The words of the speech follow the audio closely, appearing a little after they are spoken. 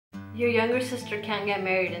Your younger sister can't get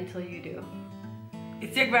married until you do.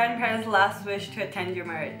 It's your grandparents' last wish to attend your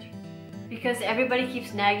marriage. Because everybody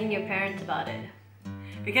keeps nagging your parents about it.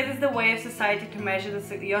 Because it's the way of society to measure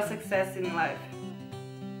your success in life.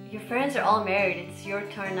 Your friends are all married, it's your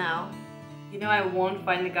turn now. You know I won't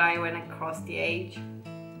find a guy when I cross the age.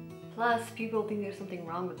 Plus, people think there's something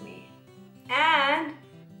wrong with me. And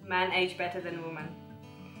men age better than women.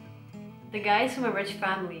 The guy's from a rich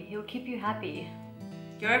family, he'll keep you happy.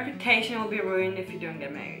 Your reputation will be ruined if you don't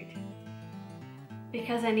get married.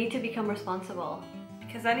 Because I need to become responsible.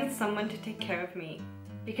 Because I need someone to take care of me.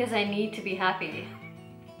 Because I need to be happy.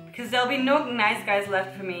 Because there'll be no nice guys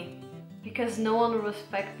left for me. Because no one will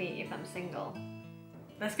respect me if I'm single.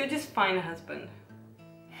 Let's go just find a husband.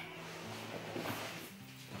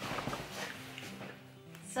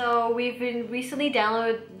 So we've been recently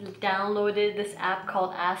downloaded this app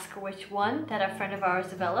called Ask Which One that a friend of ours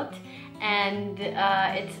developed, and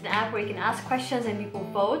it's an app where you can ask questions and people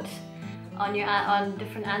vote on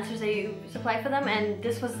different answers that you supply for them. And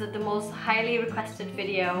this was the most highly requested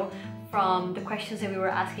video from the questions that we were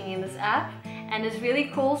asking in this app, and it's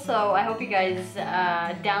really cool. So I hope you guys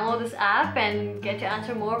download this app and get to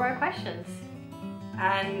answer more of our questions.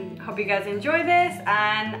 And hope you guys enjoy this,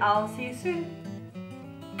 and I'll see you soon.